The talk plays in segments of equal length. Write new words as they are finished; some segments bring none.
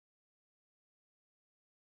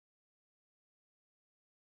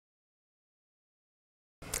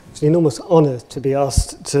It's an enormous honour to be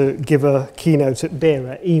asked to give a keynote at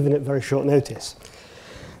BERA, even at very short notice.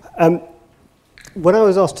 When I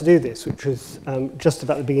was asked to do this, which was just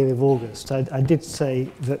about the beginning of August, I did say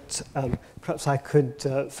that perhaps I could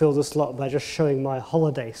fill the slot by just showing my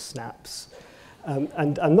holiday snaps.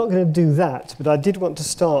 And I'm not going to do that, but I did want to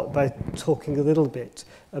start by talking a little bit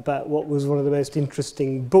about what was one of the most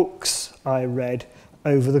interesting books I read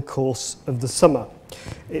over the course of the summer.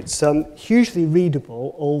 It's hugely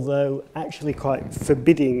readable, although actually quite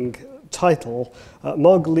forbidding title,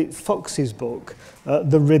 Margaret Fox's book,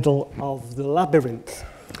 The Riddle of the Labyrinth.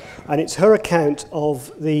 And it's her account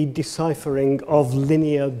of the deciphering of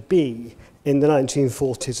linear B in the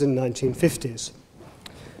 1940s and 1950s.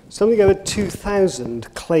 Something over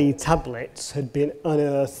 2,000 clay tablets had been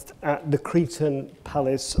unearthed at the Cretan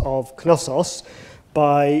Palace of Knossos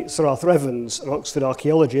by Sir Arthur Evans, an Oxford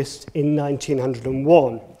archaeologist, in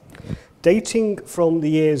 1901. Dating from the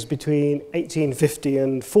years between 1850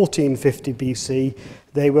 and 1450 BC,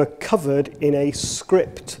 they were covered in a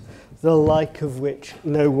script, the like of which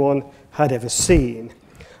no one had ever seen.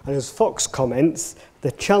 And as Fox comments,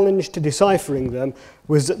 the challenge to deciphering them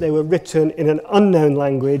was that they were written in an unknown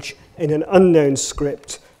language, in an unknown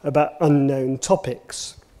script, about unknown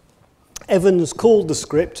topics. Evans called the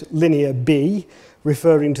script Linear B,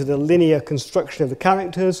 referring to the linear construction of the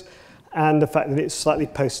characters, and the fact that it's slightly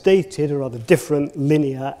post-dated, a rather different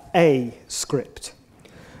Linear A script.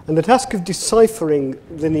 And the task of deciphering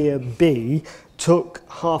Linear B took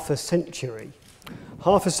half a century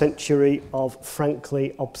of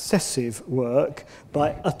frankly obsessive work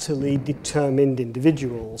by utterly determined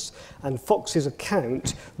individuals. And Fox's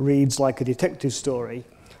account reads like a detective story.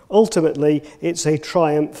 Ultimately, it's a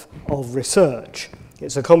triumph of research.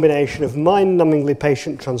 It's a combination of mind-numbingly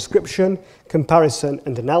patient transcription, comparison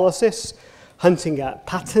and analysis, hunting out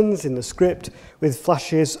patterns in the script with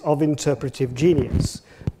flashes of interpretive genius.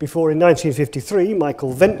 Before in 1953,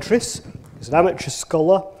 Michael Ventris is an amateur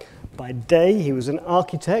scholar. By day, he was an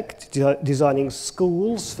architect designing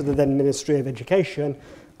schools for the then Ministry of Education,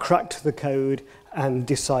 cracked the code and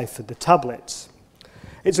deciphered the tablets.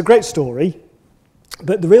 It's a great story,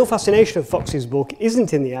 but the real fascination of Fox's book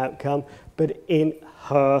isn't in the outcome, but in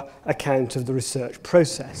her account of the research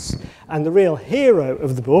process. And the real hero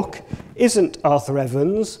of the book isn't Arthur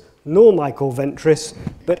Evans, nor Michael Ventris,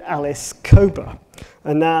 but Alice Kober,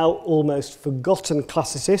 a now almost forgotten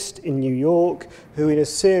classicist in New York who, in a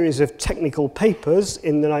series of technical papers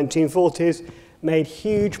in the 1940s, made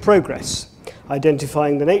huge progress,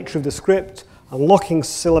 identifying the nature of the script, unlocking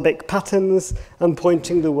syllabic patterns, and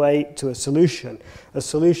pointing the way to a solution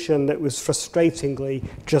that was frustratingly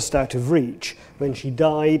just out of reach when she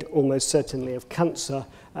died, almost certainly of cancer,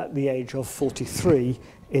 at the age of 43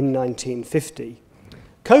 in 1950.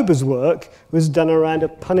 Kober's work was done around a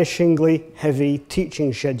punishingly heavy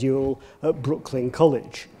teaching schedule at Brooklyn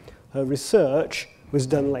College. Her research was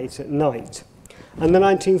done late at night. And the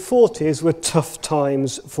 1940s were tough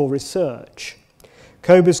times for research.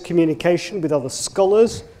 Kober's communication with other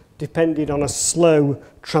scholars depended on a slow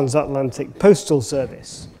transatlantic postal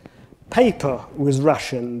service. Paper was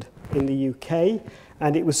rationed in the UK,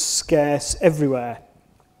 and it was scarce everywhere.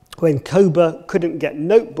 When Kober couldn't get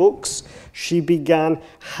notebooks, she began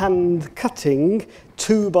hand-cutting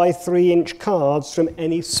 2-by-3-inch cards from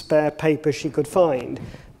any spare paper she could find.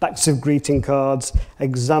 Backs of greeting cards,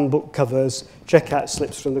 exam book covers, checkout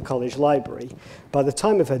slips from the college library. By the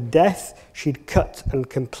time of her death, she'd cut and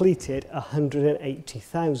completed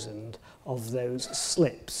 180,000 of those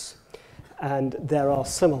slips. And there are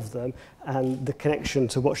some of them, and the connection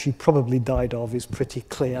to what she probably died of is pretty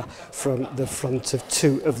clear from the front of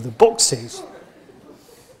 2 of the boxes.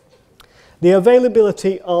 The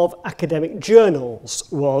availability of academic journals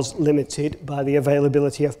was limited by the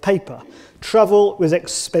availability of paper. Travel was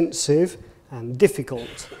expensive and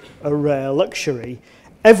difficult, a rare luxury.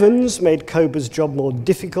 Evans made Kober's job more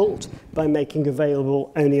difficult by making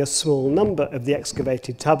available only a small number of the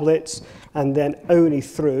excavated tablets, and then only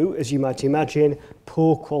through, as you might imagine,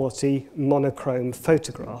 poor quality monochrome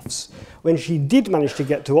photographs. When she did manage to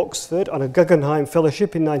get to Oxford on a Guggenheim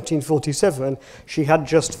Fellowship in 1947, she had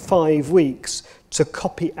just 5 weeks to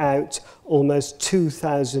copy out almost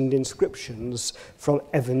 2,000 inscriptions from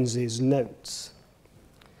Evans's notes.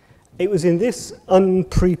 It was in this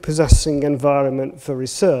unprepossessing environment for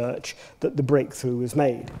research that the breakthrough was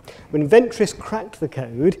made. When Ventris cracked the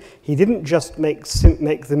code, he didn't just make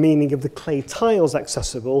the meaning of the clay tiles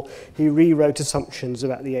accessible, he rewrote assumptions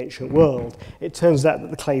about the ancient world. It turns out that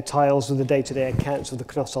the clay tiles were the day-to-day accounts of the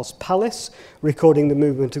Knossos Palace, recording the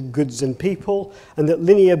movement of goods and people, and that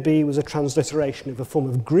Linear B was a transliteration of a form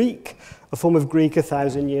of Greek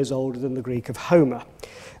 1,000 years older than the Greek of Homer.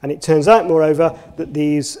 And it turns out, moreover, that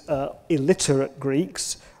these illiterate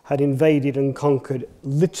Greeks had invaded and conquered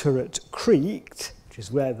literate Crete, which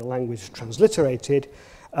is where the language is transliterated,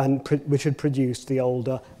 and which had produced the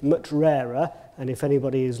older, much rarer, and if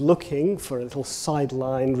anybody is looking for a little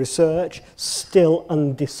sideline research, still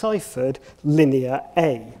undeciphered Linear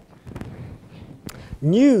A.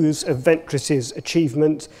 News of Ventris's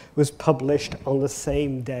achievement was published on the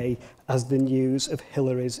same day as the news of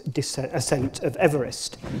Hillary's ascent of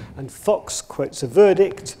Everest. And Fox quotes a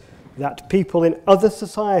verdict that people in other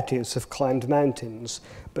societies have climbed mountains,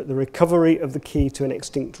 but the recovery of the key to an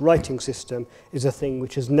extinct writing system is a thing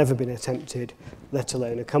which has never been attempted, let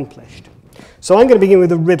alone accomplished. So I'm going to begin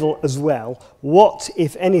with a riddle as well. What,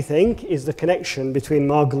 if anything, is the connection between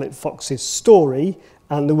Margaret Fox's story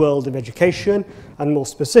and the world of education, and more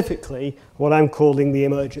specifically, what I'm calling the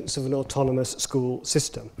emergence of an autonomous school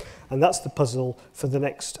system? And that's the puzzle for the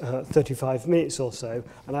next 35 minutes or so,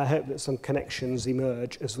 and I hope that some connections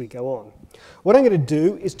emerge as we go on. What I'm going to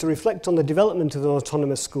do is to reflect on the development of an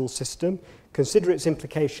autonomous school system, consider its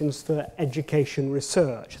implications for education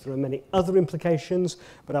research. There are many other implications,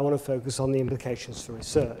 but I want to focus on the implications for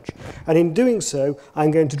research. And in doing so,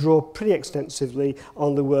 I'm going to draw pretty extensively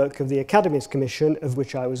on the work of the Academies Commission, of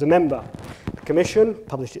which I was a member. The Commission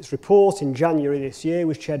published its report in January this year,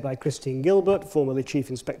 was chaired by Christine Gilbert, formerly Chief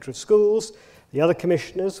Inspector of Schools. The other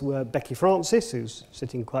commissioners were Becky Francis, who's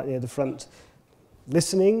sitting quite near the front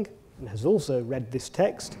listening, and has also read this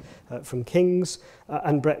text from King's,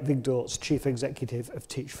 and Brett Vigdorts, Chief Executive of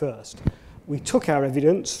Teach First. We took our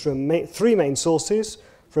evidence from three main sources: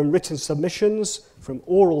 from written submissions, from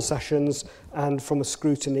oral sessions, and from a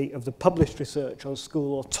scrutiny of the published research on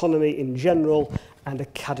school autonomy in general and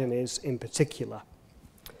academies in particular.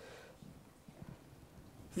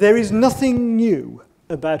 There is nothing new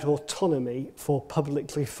about autonomy for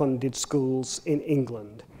publicly funded schools in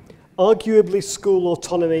England. Arguably, school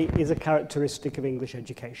autonomy is a characteristic of English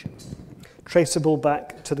education, traceable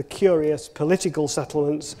back to the curious political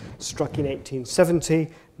settlements struck in 1870,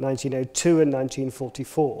 1902 and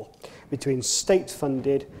 1944 between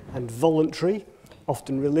state-funded and voluntary,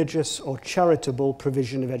 often religious or charitable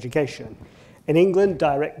provision of education. In England,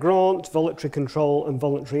 direct grant, voluntary control and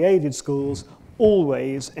voluntary aided schools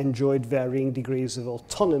always enjoyed varying degrees of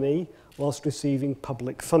autonomy whilst receiving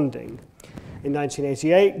public funding. In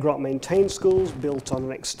 1988, grant-maintained schools built on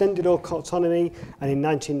an extended autonomy, and in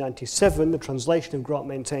 1997, the translation of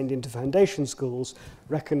grant-maintained into foundation schools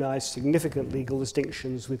recognised significant legal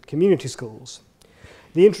distinctions with community schools.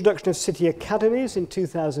 The introduction of city academies in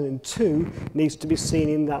 2002 needs to be seen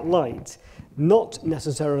in that light. Not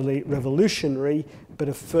necessarily revolutionary, but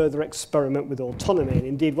a further experiment with autonomy. And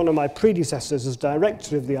indeed, one of my predecessors as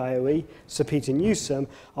director of the IOE, Sir Peter Newsome,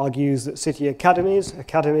 argues that city academies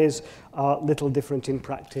are little different in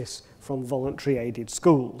practice from voluntary aided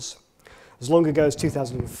schools. As long ago as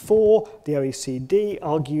 2004, the OECD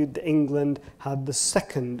argued that England had the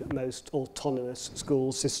second most autonomous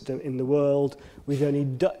school system in the world, with only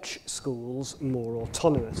Dutch schools more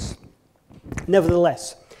autonomous.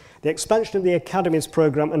 Nevertheless, the expansion of the Academies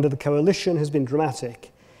programme under the coalition has been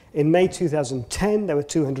dramatic. In May 2010, there were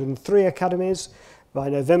 203 academies. By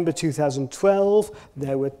November 2012,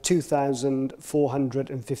 there were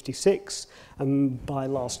 2,456. And by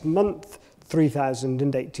last month,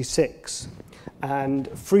 3,086. And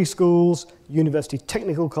free schools, university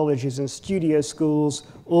technical colleges and studio schools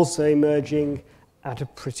also emerging at a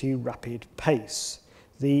pretty rapid pace.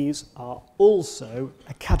 These are also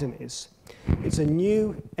academies. It's a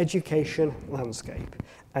new education landscape,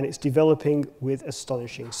 and it's developing with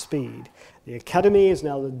astonishing speed. The academy is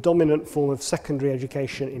now the dominant form of secondary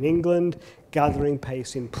education in England, gathering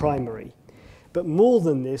pace in primary. But more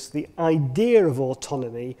than this, the idea of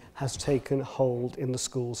autonomy has taken hold in the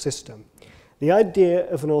school system. The idea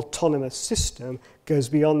of an autonomous system goes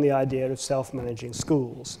beyond the idea of self-managing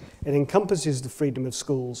schools. It encompasses the freedom of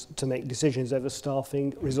schools to make decisions over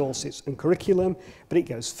staffing, resources and curriculum, but it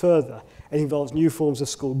goes further. It involves new forms of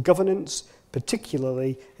school governance,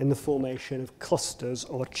 particularly in the formation of clusters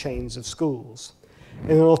or chains of schools.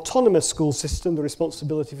 In an autonomous school system, the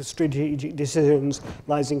responsibility for strategic decisions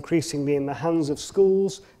lies increasingly in the hands of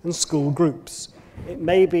schools and school groups. It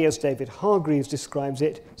may be, as David Hargreaves describes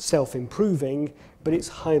it, self-improving, but it's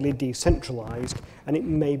highly decentralised and it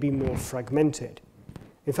may be more fragmented.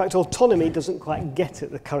 In fact, autonomy doesn't quite get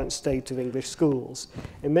at the current state of English schools.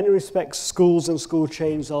 In many respects, schools and school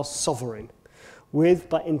chains are sovereign, with,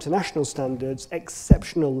 by international standards,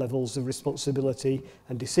 exceptional levels of responsibility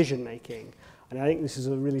and decision-making. And I think this is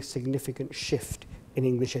a really significant shift in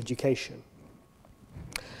English education.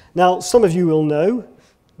 Now, some of you will know,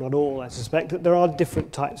 not all I suspect, that there are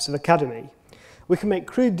different types of academy. We can make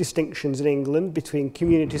crude distinctions in England between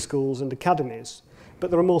community schools and academies, but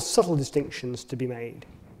there are more subtle distinctions to be made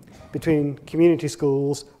between community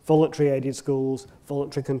schools, voluntary aided schools,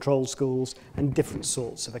 voluntary controlled schools, and different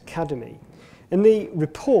sorts of academy. In the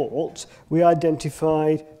report, we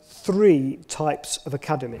identified 3 types of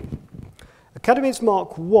academy. Academies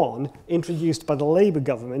Mark I, introduced by the Labour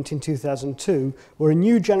government in 2002, were a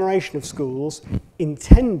new generation of schools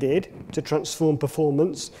intended to transform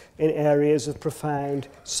performance in areas of profound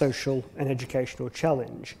social and educational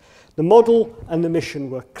challenge. The model and the mission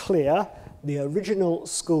were clear. The original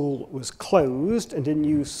school was closed and a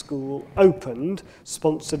new school opened,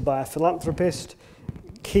 sponsored by a philanthropist,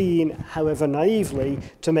 keen, however naively,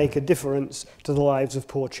 to make a difference to the lives of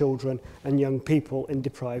poor children and young people in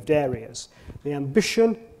deprived areas. The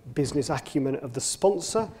ambition, business acumen of the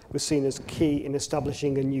sponsor was seen as key in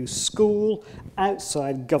establishing a new school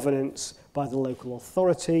outside governance by the local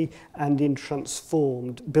authority and in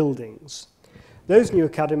transformed buildings. Those new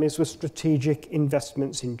academies were strategic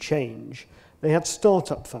investments in change. They had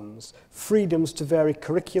start-up funds, freedoms to vary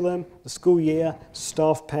curriculum, the school year,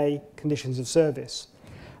 staff pay, conditions of service.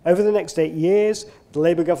 Over the next 8 years, the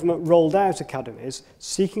Labour government rolled out academies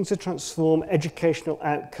seeking to transform educational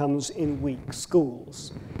outcomes in weak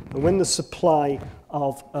schools. And when the supply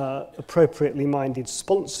of appropriately minded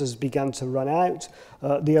sponsors began to run out,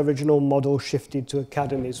 the original model shifted to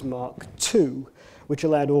Academies Mark II, which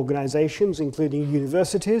allowed organisations, including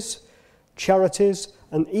universities, charities,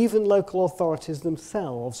 and even local authorities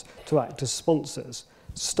themselves to act as sponsors.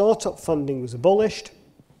 Start-up funding was abolished,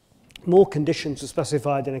 more conditions were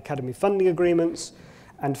specified in academy funding agreements,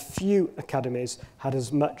 and few academies had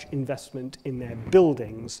as much investment in their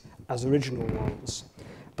buildings as original ones.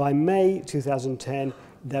 By May 2010,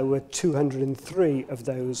 there were 203 of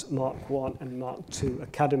those Mark I and Mark II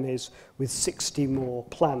academies, with 60 more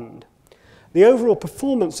planned. The overall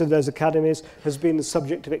performance of those academies has been the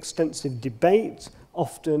subject of extensive debate,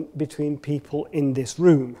 often between people in this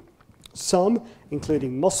room. Some,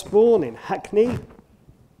 including Mossbourne in Hackney,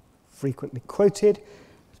 frequently quoted,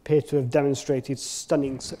 appear to have demonstrated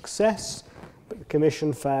stunning success, but the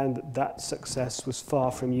Commission found that that success was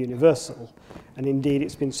far from universal. And indeed,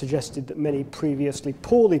 it's been suggested that many previously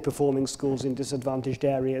poorly performing schools in disadvantaged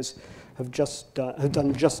areas have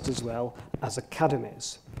done just as well as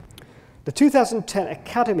academies. The 2010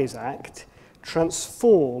 Academies Act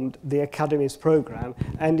transformed the Academies programme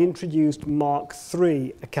and introduced Mark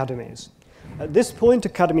III academies. At this point,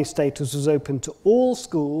 academy status was open to all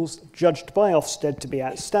schools judged by Ofsted to be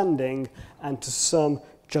outstanding and to some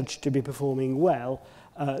judged to be performing well,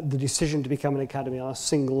 the decision to become an academy on a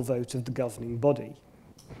single vote of the governing body.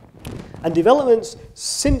 And developments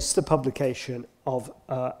since the publication of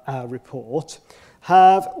our report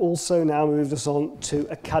have also now moved us on to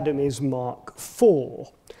Academies Mark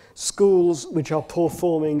IV, schools which are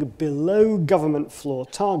performing below government floor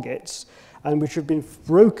targets and which have been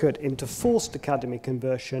brokered into forced academy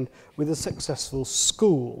conversion with a successful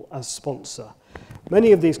school as sponsor.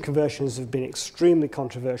 Many of these conversions have been extremely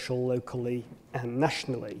controversial locally and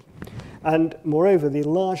nationally. And moreover, the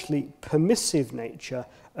largely permissive nature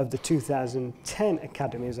of the 2010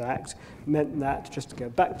 Academies Act meant that, just to go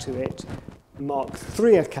back to it, Mark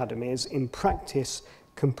III academies in practice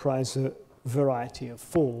comprise a variety of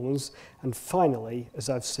forms, and finally, as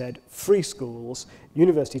I've said, free schools,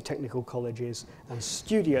 university technical colleges and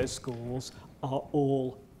studio schools are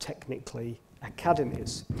all technically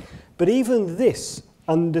academies. But even this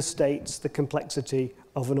understates the complexity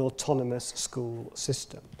of an autonomous school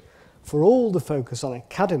system. For all the focus on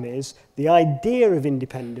academies, the idea of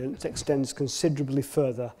independence extends considerably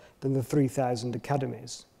further than the 3,000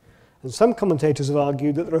 academies. And some commentators have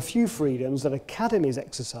argued that there are few freedoms that academies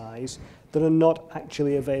exercise that are not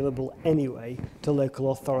actually available anyway to local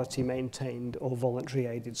authority maintained or voluntary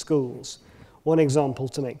aided schools. One example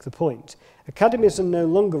to make the point: academies are no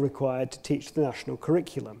longer required to teach the national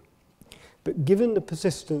curriculum. But given the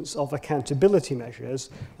persistence of accountability measures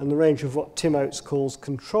and the range of what Tim Oates calls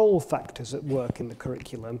control factors at work in the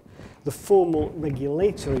curriculum, the formal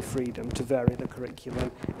regulatory freedom to vary the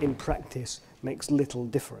curriculum in practice makes little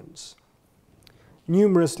difference.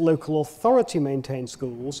 numerous local authority maintained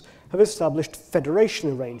schools have established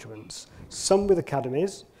federation arrangements, some with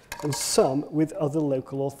academies and some with other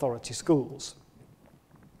local authority schools.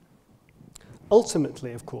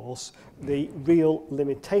 Ultimately, of course, the real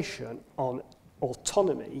limitation on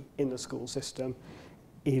autonomy in the school system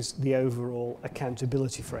is the overall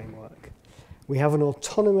accountability framework. We have an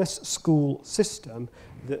autonomous school system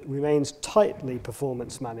that remains tightly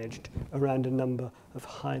performance managed around a number of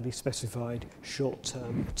highly specified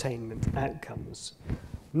short-term attainment outcomes.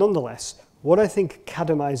 Nonetheless, what I think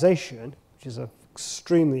academization, which is an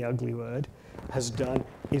extremely ugly word, has done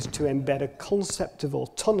is to embed a concept of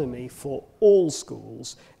autonomy for all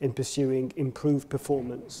schools in pursuing improved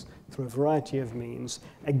performance through a variety of means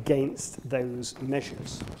against those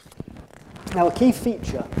measures. Now, a key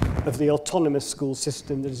feature of the autonomous school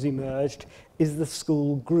system that has emerged is the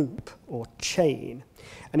school group or chain.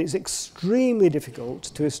 And it's extremely difficult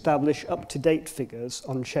to establish up-to-date figures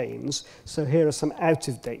on chains, so here are some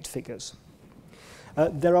out-of-date figures.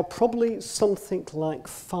 There are probably something like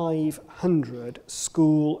 500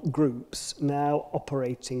 school groups now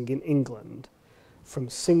operating in England, from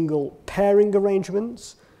single pairing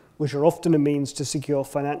arrangements, which are often a means to secure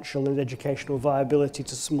financial and educational viability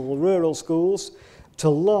to small rural schools, to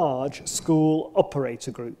large school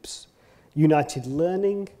operator groups. United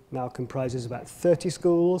Learning now comprises about 30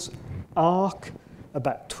 schools, ARC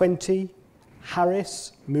about 20,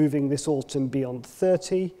 Harris moving this autumn beyond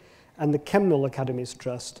 30, and the Kemnal Academies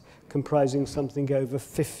Trust comprising something over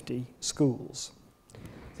 50 schools.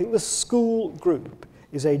 I think the school group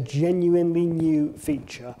is a genuinely new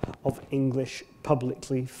feature of English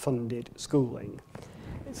publicly funded schooling.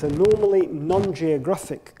 It's a normally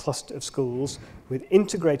non-geographic cluster of schools with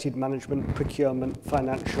integrated management, procurement,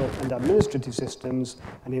 financial and administrative systems,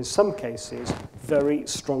 and in some cases, very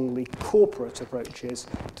strongly corporate approaches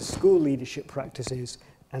to school leadership practices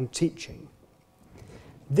and teaching.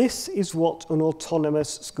 This is what an autonomous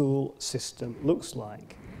school system looks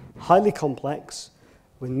like. Highly complex,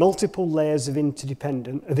 with multiple layers of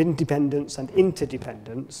independence and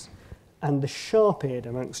interdependence, and the sharp-eared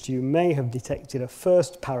amongst you may have detected a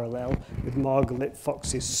first parallel with Margaret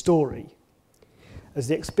Fox's story. As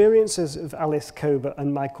the experiences of Alice Kober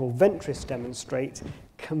and Michael Ventris demonstrate,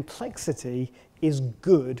 complexity is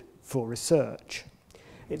good for research.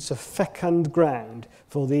 It's a fecund ground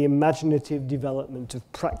for the imaginative development of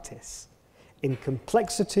practice. In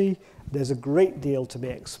complexity, there's a great deal to be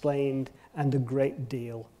explained and a great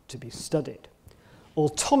deal to be studied.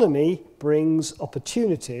 Autonomy brings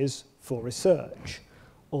opportunities for research.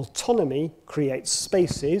 Autonomy creates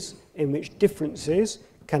spaces in which differences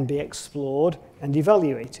can be explored and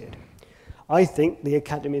evaluated. I think the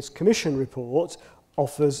Academy's Commission report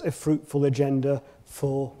offers a fruitful agenda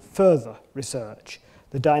for further research.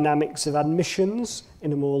 The dynamics of admissions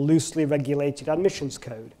in a more loosely regulated admissions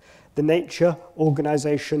code, the nature,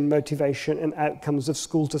 organisation, motivation and outcomes of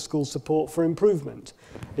school-to-school support for improvement,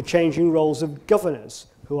 the changing roles of governors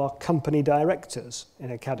who are company directors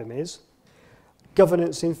in academies,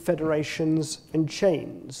 governance in federations and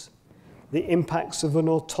chains, the impacts of an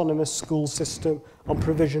autonomous school system on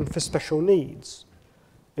provision for special needs,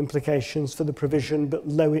 implications for the provision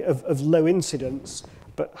of low incidence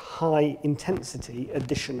but high intensity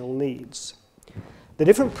additional needs. The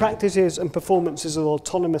different practices and performances of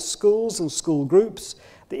autonomous schools and school groups,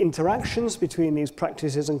 the interactions between these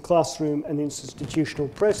practices and classroom and institutional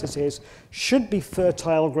processes should be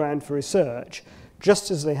fertile ground for research,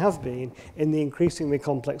 just as they have been in the increasingly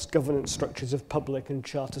complex governance structures of public and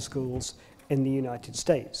charter schools in the United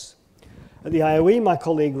States. At the IOE, my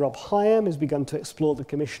colleague Rob Hyam has begun to explore the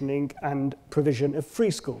commissioning and provision of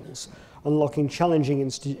free schools, unlocking challenging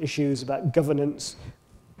issues about governance,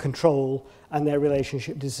 control, and their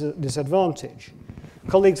relationship disadvantage.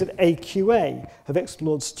 Colleagues at AQA have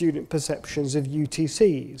explored student perceptions of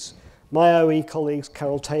UTCs. My IOE colleagues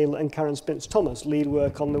Carol Taylor and Karen Spence-Thomas lead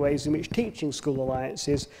work on the ways in which teaching school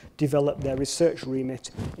alliances develop their research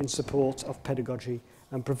remit in support of pedagogy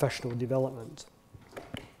and professional development.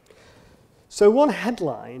 So one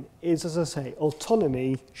headline is, as I say,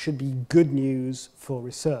 autonomy should be good news for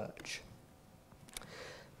research.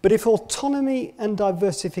 But if autonomy and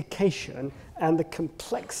diversification and the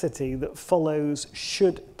complexity that follows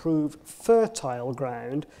should prove fertile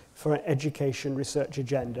ground for an education research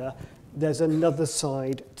agenda, there's another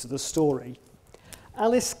side to the story.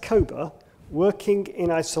 Alice Kober, working in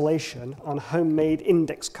isolation on homemade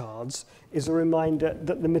index cards, is a reminder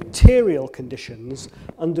that the material conditions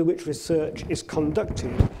under which research is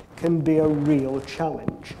conducted can be a real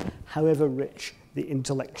challenge, however rich the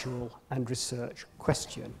intellectual and research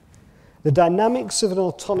question. The dynamics of an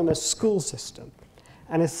autonomous school system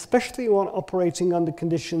and especially one operating under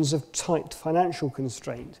conditions of tight financial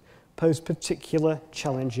constraint, pose particular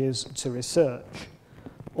challenges to research.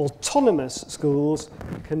 Autonomous schools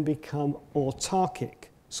can become autarkic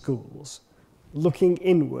schools, looking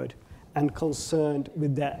inward and concerned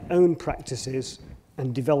with their own practices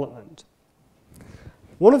and development.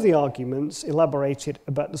 One of the arguments elaborated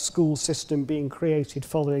about the school system being created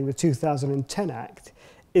following the 2010 Act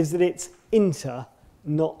is that it's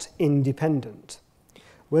not independent.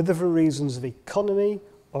 Whether for reasons of economy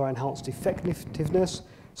or enhanced effectiveness,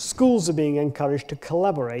 schools are being encouraged to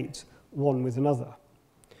collaborate one with another.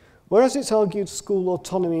 Whereas it's argued school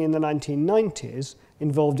autonomy in the 1990s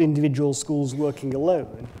involved individual schools working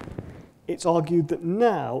alone, it's argued that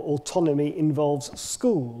now autonomy involves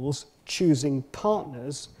schools choosing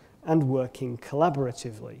partners and working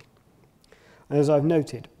collaboratively. And as I've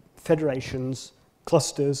noted, federations,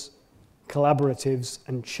 clusters, collaboratives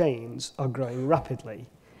and chains are growing rapidly.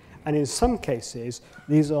 And in some cases,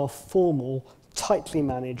 these are formal, tightly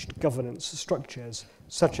managed governance structures,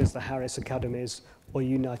 such as the Harris Academies or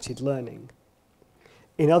United Learning.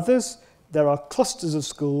 In others, there are clusters of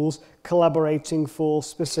schools collaborating for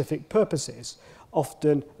specific purposes,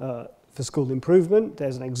 often for school improvement.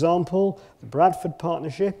 There's an example, the Bradford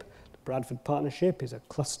Partnership. The Bradford Partnership is a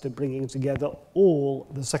cluster bringing together all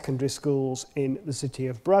the secondary schools in the city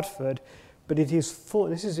of Bradford, but it is,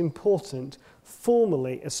 this is important,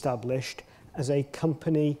 formally established as a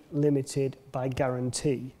company limited by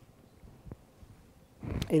guarantee.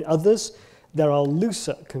 In others, there are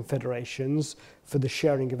looser confederations for the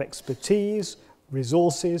sharing of expertise,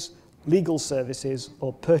 resources, legal services,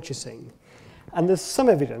 or purchasing. And there's some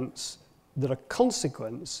evidence that a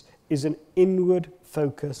consequence is an inward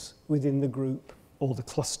focus within the group or the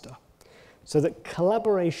cluster, so that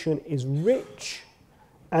collaboration is rich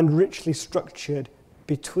and richly structured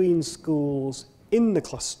between schools in the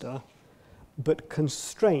cluster, but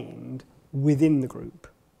constrained within the group.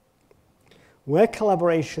 Where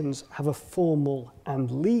collaborations have a formal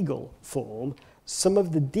and legal form, some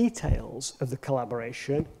of the details of the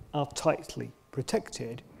collaboration are tightly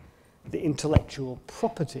protected, the intellectual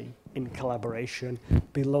property in collaboration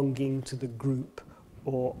belonging to the group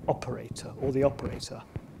or operator, or the operator.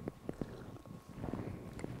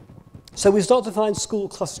 So we start to find school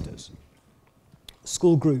clusters,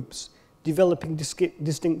 school groups, developing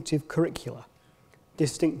distinctive curricula,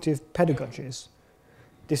 distinctive pedagogies,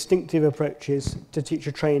 distinctive approaches to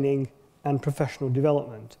teacher training and professional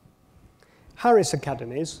development. Harris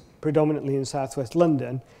Academies, predominantly in southwest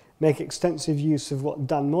London, make extensive use of what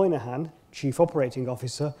Dan Moynihan, Chief Operating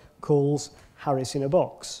Officer, calls Harris in a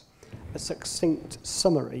box, a succinct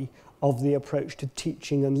summary of the approach to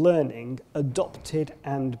teaching and learning adopted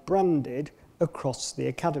and branded across the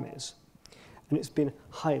academies. And it's been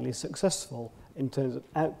highly successful in terms of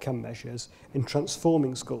outcome measures in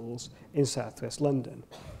transforming schools in southwest London.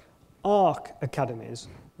 ARC Academies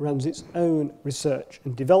runs its own research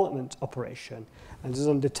and development operation and has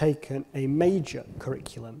undertaken a major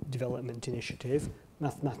curriculum development initiative,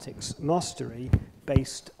 Mathematics Mastery,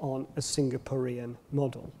 based on a Singaporean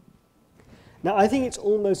model. Now, I think it's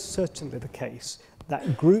almost certainly the case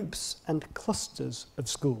that groups and clusters of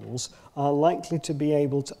schools are likely to be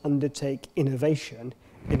able to undertake innovation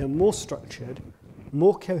in a more structured,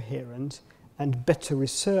 more coherent, and better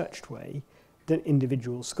researched way than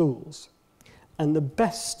individual schools. And the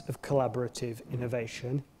best of collaborative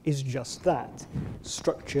innovation is just that,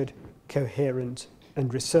 structured, coherent,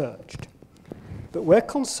 and researched. But where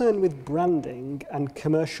concern with branding and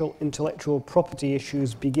commercial intellectual property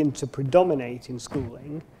issues begin to predominate in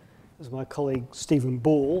schooling, as my colleague Stephen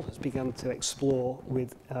Ball has begun to explore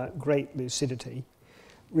with great lucidity,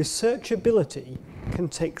 researchability can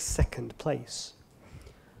take second place.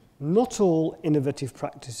 Not all innovative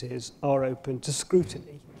practices are open to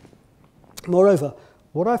scrutiny. Moreover,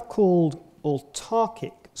 what I've called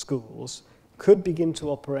autarkic schools could begin to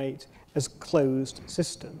operate as closed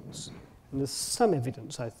systems. And there's some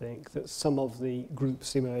evidence, I think, that some of the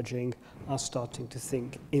groups emerging are starting to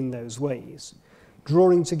think in those ways,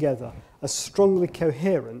 drawing together a strongly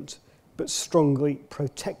coherent but strongly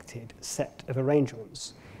protected set of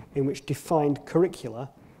arrangements in which defined curricula,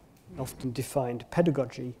 often defined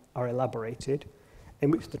pedagogy, are elaborated,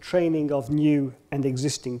 in which the training of new and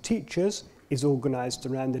existing teachers is organised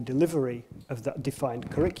around the delivery of that defined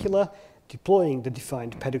curricula, deploying the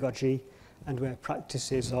defined pedagogy, and where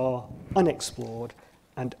practices are unexplored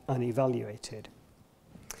and unevaluated.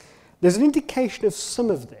 There's an indication of some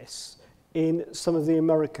of this in some of the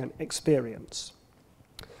American experience.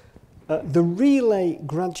 The Relay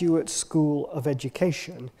Graduate School of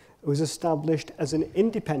Education was established as an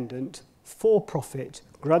independent, for-profit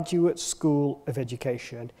graduate school of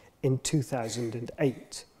education in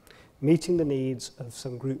 2008, meeting the needs of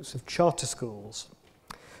some groups of charter schools.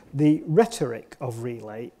 The rhetoric of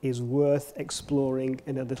Relay is worth exploring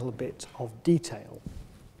in a little bit of detail.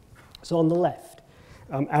 So on the left,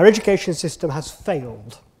 our education system has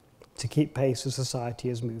failed to keep pace as society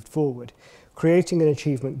has moved forward, creating an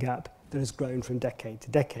achievement gap that has grown from decade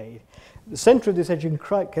to decade. At the centre of this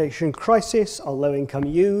education crisis are low-income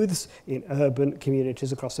youths in urban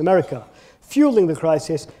communities across America. Fueling the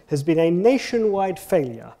crisis has been a nationwide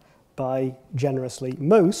failure by, generously,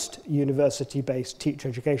 most university-based teacher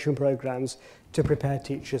education programs to prepare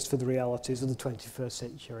teachers for the realities of the 21st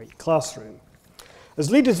century classroom.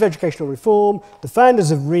 As leaders of educational reform, the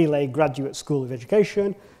founders of Relay Graduate School of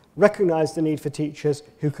Education recognise the need for teachers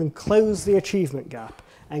who can close the achievement gap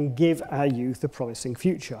and give our youth a promising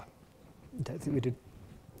future. I don't think we'd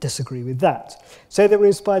disagree with that. So they were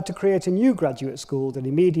inspired to create a new graduate school that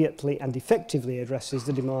immediately and effectively addresses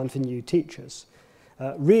the demand for new teachers.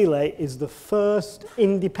 Relay is the first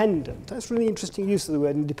independent, that's really interesting use of the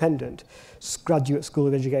word independent, graduate school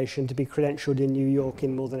of education to be credentialed in New York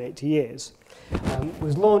in more than 80 years. It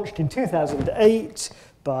was launched in 2008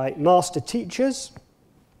 by master teachers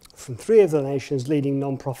from 3 of the nation's leading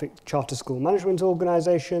non-profit charter school management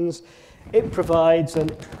organisations. It provides an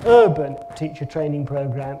urban teacher training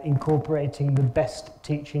programme incorporating the best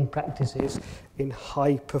teaching practices in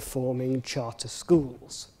high-performing charter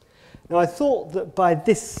schools. Now, I thought that by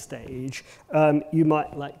this stage, you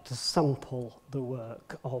might like to sample the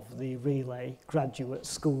work of the Relay Graduate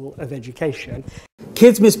School of Education.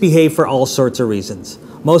 Kids misbehave for all sorts of reasons.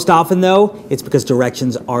 Most often, though, it's because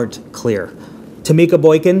directions aren't clear. Tamika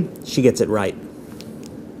Boykin, she gets it right.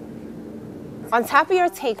 On top of your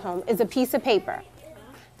take-home is a piece of paper.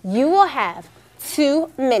 You will have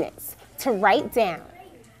 2 minutes to write down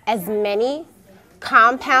as many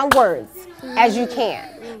compound words as you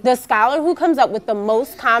can. The scholar who comes up with the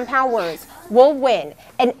most compound words will win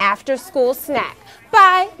an after-school snack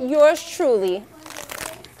by yours truly,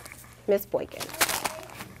 Miss Boykin.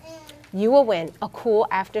 You will win a cool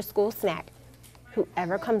after-school snack.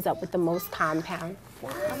 Whoever comes up with the most compound.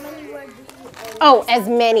 How many words do you Oh, as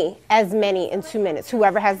many in 2 minutes.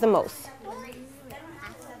 Whoever has the most.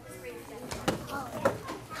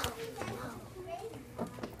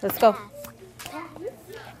 Let's go.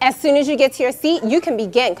 As soon as you get to your seat, you can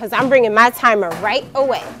begin because I'm bringing my timer right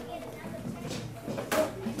away.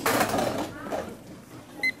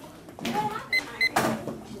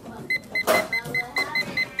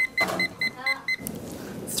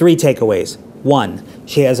 Three takeaways. 1,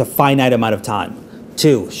 she has a finite amount of time.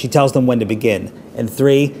 2, she tells them when to begin. And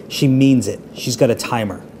 3, she means it. She's got a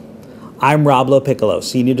timer. I'm Rob Lopiccolo,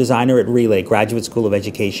 Senior Designer at Relay Graduate School of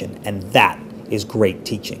Education, and that is great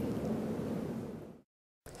teaching.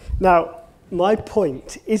 Now, my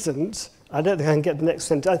point isn't, I don't think I can get the next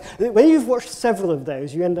sentence. When you've watched several of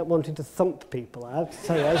those, you end up wanting to thump people, I have to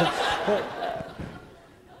tell you.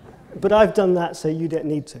 But I've done that, so you don't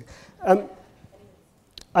need to.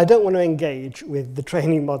 I don't want to engage with the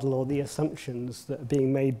training model or the assumptions that are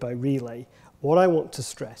being made by Relay. What I want to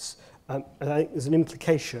stress, and I think there's an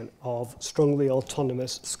implication of strongly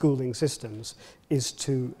autonomous schooling systems, is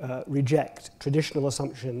to reject traditional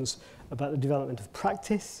assumptions about the development of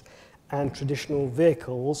practice and traditional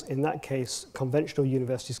vehicles, in that case, conventional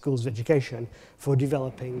university schools of education, for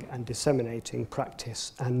developing and disseminating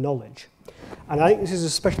practice and knowledge. And I think this is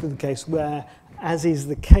especially the case where, as is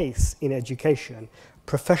the case in education,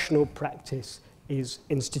 professional practice is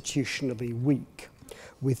institutionally weak,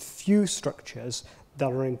 with few structures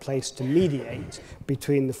that are in place to mediate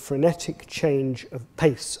between the frenetic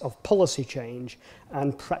pace of policy change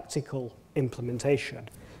and practical implementation.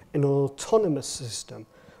 In an autonomous system,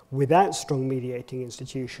 without strong mediating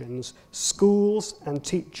institutions, schools and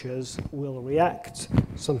teachers will react,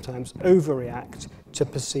 sometimes overreact, to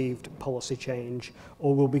perceived policy change,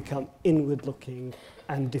 or will become inward-looking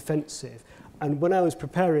and defensive. And when I was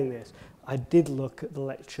preparing this, I did look at the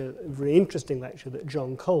lecture, a very interesting lecture that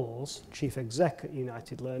John Coles, Chief Exec at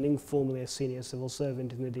United Learning, formerly a senior civil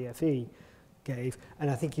servant in the DFE, gave,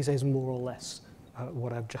 and I think he says more or less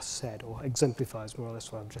what I've just said, or exemplifies more or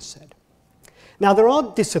less what I've just said. Now, there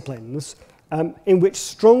are disciplines in which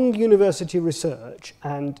strong university research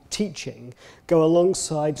and teaching go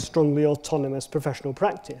alongside strongly autonomous professional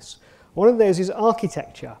practice. One of those is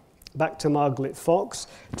architecture. Back to Margaret Fox,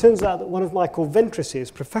 it turns out that one of Michael Ventris's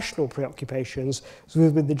professional preoccupations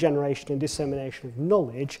was with the generation and dissemination of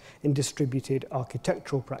knowledge in distributed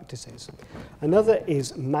architectural practices. Another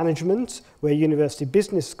is management, where university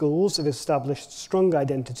business schools have established strong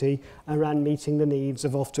identity around meeting the needs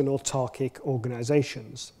of often autarkic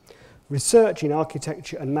organisations. Research in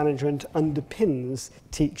architecture and management underpins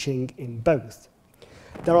teaching in both.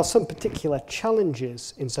 There are some particular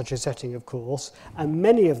challenges in such a setting, of course, and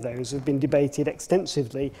many of those have been debated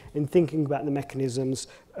extensively in thinking about the mechanisms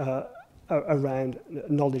around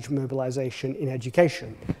knowledge mobilisation in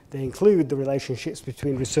education. They include the relationships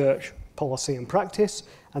between research, policy and practice,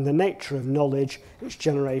 and the nature of knowledge, its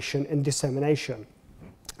generation and dissemination.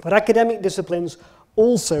 But academic disciplines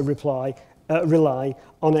also rely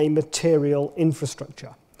on a material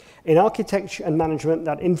infrastructure. In architecture and management,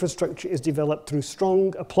 that infrastructure is developed through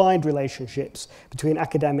strong applied relationships between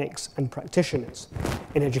academics and practitioners.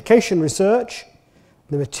 In education research,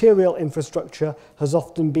 the material infrastructure has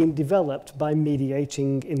often been developed by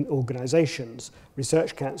mediating in organisations,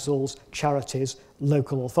 research councils, charities,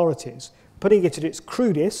 local authorities. Putting it at its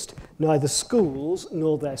crudest, neither schools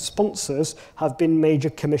nor their sponsors have been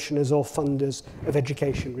major commissioners or funders of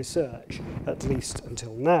education research, at least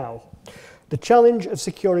until now. The challenge of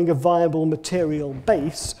securing a viable material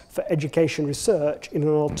base for education research in an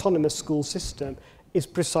autonomous school system is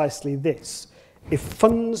precisely this. If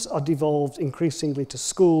funds are devolved increasingly to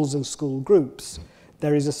schools and school groups,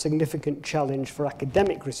 there is a significant challenge for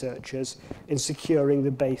academic researchers in securing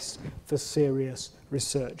the base for serious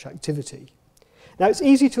research activity. Now, it's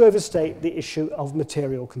easy to overstate the issue of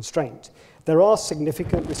material constraint. There are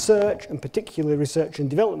significant research, and particularly research and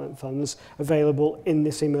development funds, available in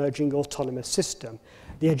this emerging autonomous system.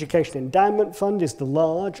 The Education Endowment Fund is the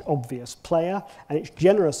large, obvious player, and its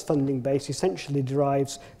generous funding base essentially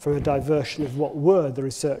derives from a diversion of what were the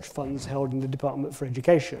research funds held in the Department for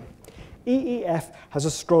Education. EEF has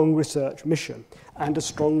a strong research mission, and a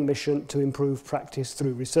strong mission to improve practice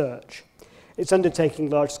through research. It's undertaking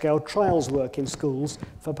large-scale trials work in schools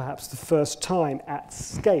for perhaps the first time at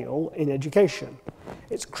scale in education.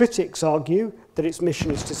 Its critics argue that its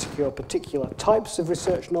mission is to secure particular types of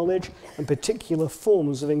research knowledge and particular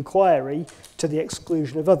forms of inquiry to the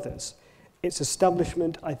exclusion of others. Its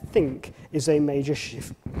establishment, I think, is a major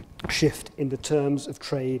shift in the terms of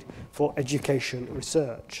trade for education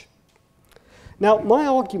research. Now, my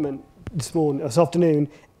argument this afternoon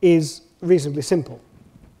is reasonably simple.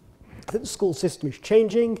 That the school system is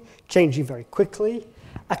changing very quickly.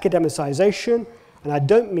 Academicisation, and I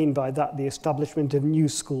don't mean by that the establishment of new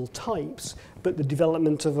school types, but the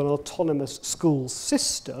development of an autonomous school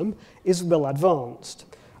system is well advanced.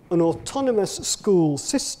 An autonomous school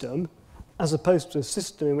system, as opposed to a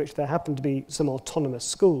system in which there happen to be some autonomous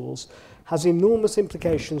schools, has enormous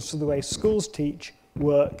implications for the way schools teach,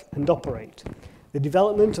 work and operate. The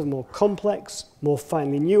development of a more complex, more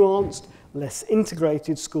finely nuanced, less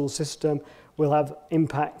integrated school system will have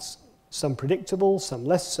impacts, some predictable, some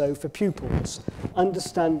less so, for pupils.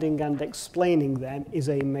 Understanding and explaining them is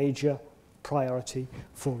a major priority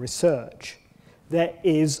for research. There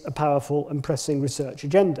is a powerful and pressing research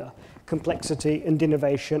agenda. Complexity and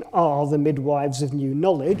innovation are the midwives of new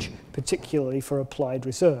knowledge, particularly for applied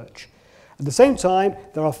research. At the same time,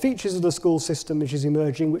 there are features of the school system which is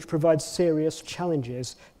emerging which provide serious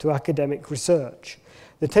challenges to academic research.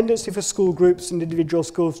 The tendency for school groups and individual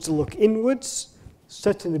schools to look inwards,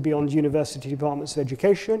 certainly beyond university departments of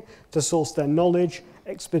education, to source their knowledge,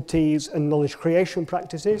 expertise and knowledge creation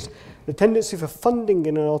practices. The tendency for funding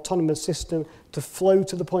in an autonomous system to flow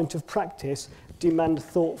to the point of practice demand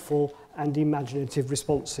thoughtful and imaginative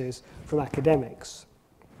responses from academics.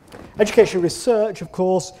 Education research, of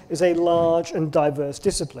course, is a large and diverse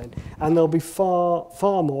discipline, and there'll be far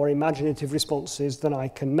more imaginative responses than I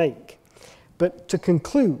can make. But to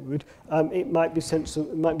conclude, it might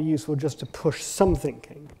be useful just to push some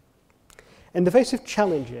thinking. In the face of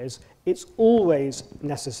challenges, it's always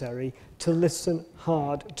necessary to listen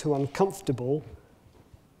hard to uncomfortable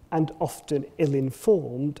and often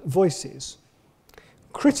ill-informed voices.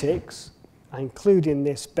 Critics, I include in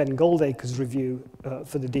this Ben Goldacre's review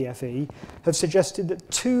for the DFE, have suggested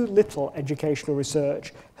that too little educational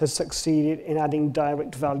research has succeeded in adding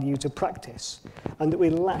direct value to practice, and that we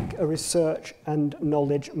lack a research and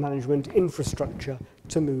knowledge management infrastructure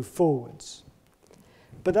to move forwards.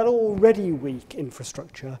 But that already weak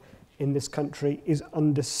infrastructure in this country is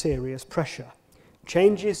under serious pressure.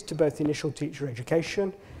 Changes to both initial teacher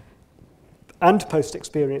education and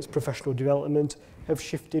post-experience professional development have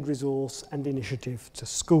shifted resource and initiative to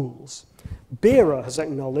schools. BERA has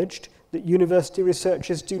acknowledged that university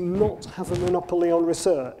researchers do not have a monopoly on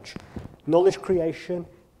research. Knowledge creation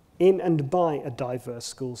in and by a diverse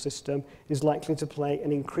school system is likely to play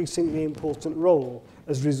an increasingly important role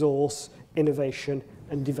as resource, innovation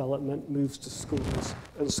and development moves to schools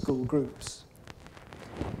and school groups.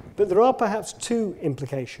 But there are perhaps two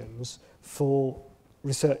implications for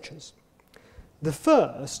researchers. The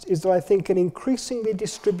first is that I think an increasingly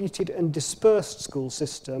distributed and dispersed school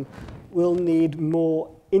system will need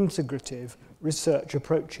more integrative research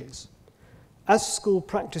approaches. As school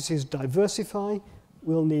practices diversify,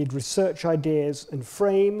 we'll need research ideas and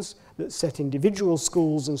frames that set individual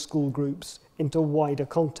schools and school groups into wider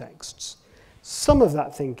contexts. Some of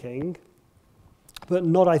that thinking, but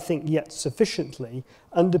not, I think, yet sufficiently,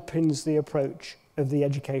 underpins the approach of the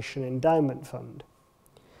Education Endowment Fund.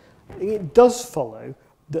 It does follow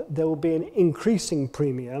that there will be an increasing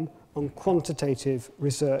premium on quantitative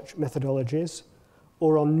research methodologies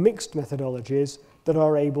or on mixed methodologies that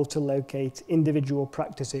are able to locate individual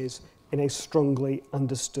practices in a strongly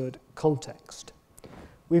understood context.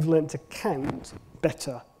 We've learned to count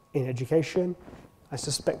better in education. I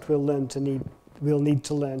suspect we'll need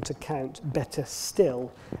to learn to count better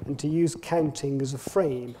still and to use counting as a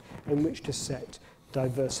frame in which to set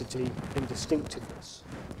diversity and distinctiveness.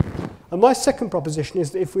 And my second proposition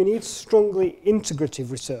is that if we need strongly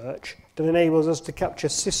integrative research that enables us to capture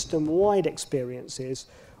system-wide experiences,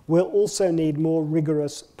 we'll also need more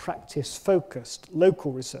rigorous, practice-focused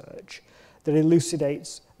local research that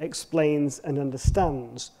elucidates, explains and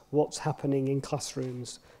understands what's happening in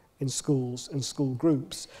classrooms, in schools and school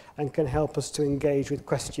groups, and can help us to engage with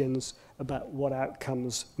questions about what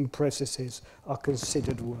outcomes and processes are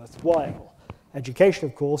considered worthwhile. Education,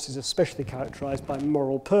 of course, is especially characterised by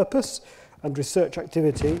moral purpose, and research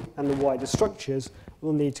activity and the wider structures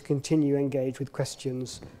will need to continue to engage with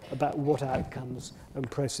questions about what outcomes and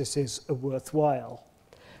processes are worthwhile.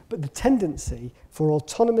 But the tendency for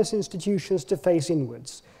autonomous institutions to face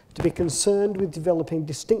inwards, to be concerned with developing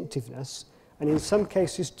distinctiveness, and in some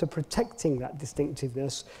cases to protecting that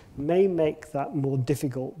distinctiveness, may make that more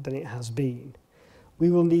difficult than it has been. We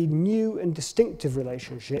will need new and distinctive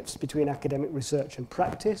relationships between academic research and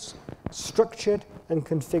practice, structured and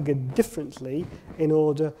configured differently in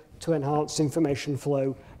order to enhance information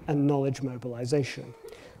flow and knowledge mobilization.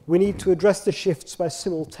 We need to address the shifts by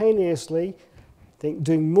simultaneously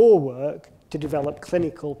doing more work to develop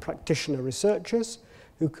clinical practitioner researchers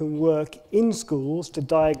who can work in schools to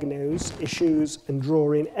diagnose issues and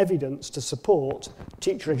draw in evidence to support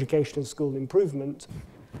teacher education and school improvement,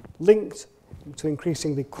 linked to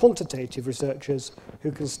increasingly quantitative researchers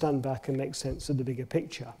who can stand back and make sense of the bigger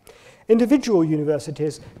picture. Individual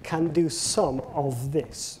universities can do some of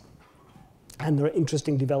this, and there are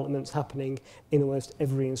interesting developments happening in almost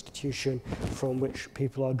every institution from which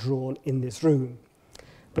people are drawn in this room.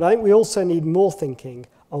 But I think we also need more thinking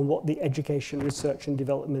on what the education, research and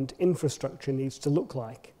development infrastructure needs to look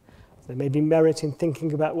like. There may be merit in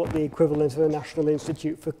thinking about what the equivalent of a National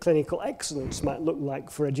Institute for Clinical Excellence might look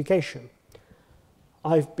like for education.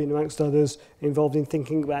 I've been, amongst others, involved in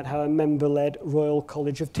thinking about how a member-led Royal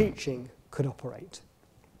College of Teaching could operate.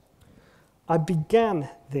 I began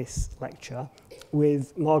this lecture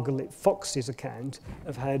with Margaret Fox's account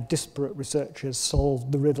of how disparate researchers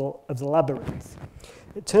solved the riddle of the labyrinth.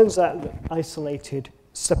 It turns out that isolated,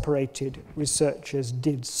 separated researchers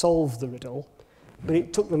did solve the riddle, but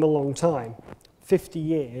it took them a long time, 50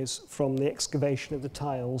 years from the excavation of the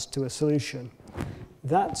tiles to a solution.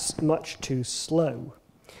 That's much too slow.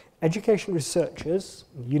 Education researchers,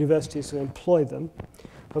 universities who employ them,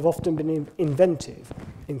 have often been inventive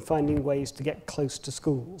in finding ways to get close to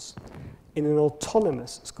schools. In an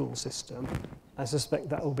autonomous school system, I suspect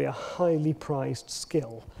that will be a highly prized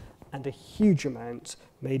skill, and a huge amount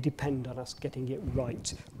may depend on us getting it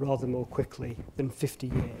right rather more quickly than 50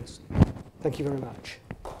 years. Thank you very much.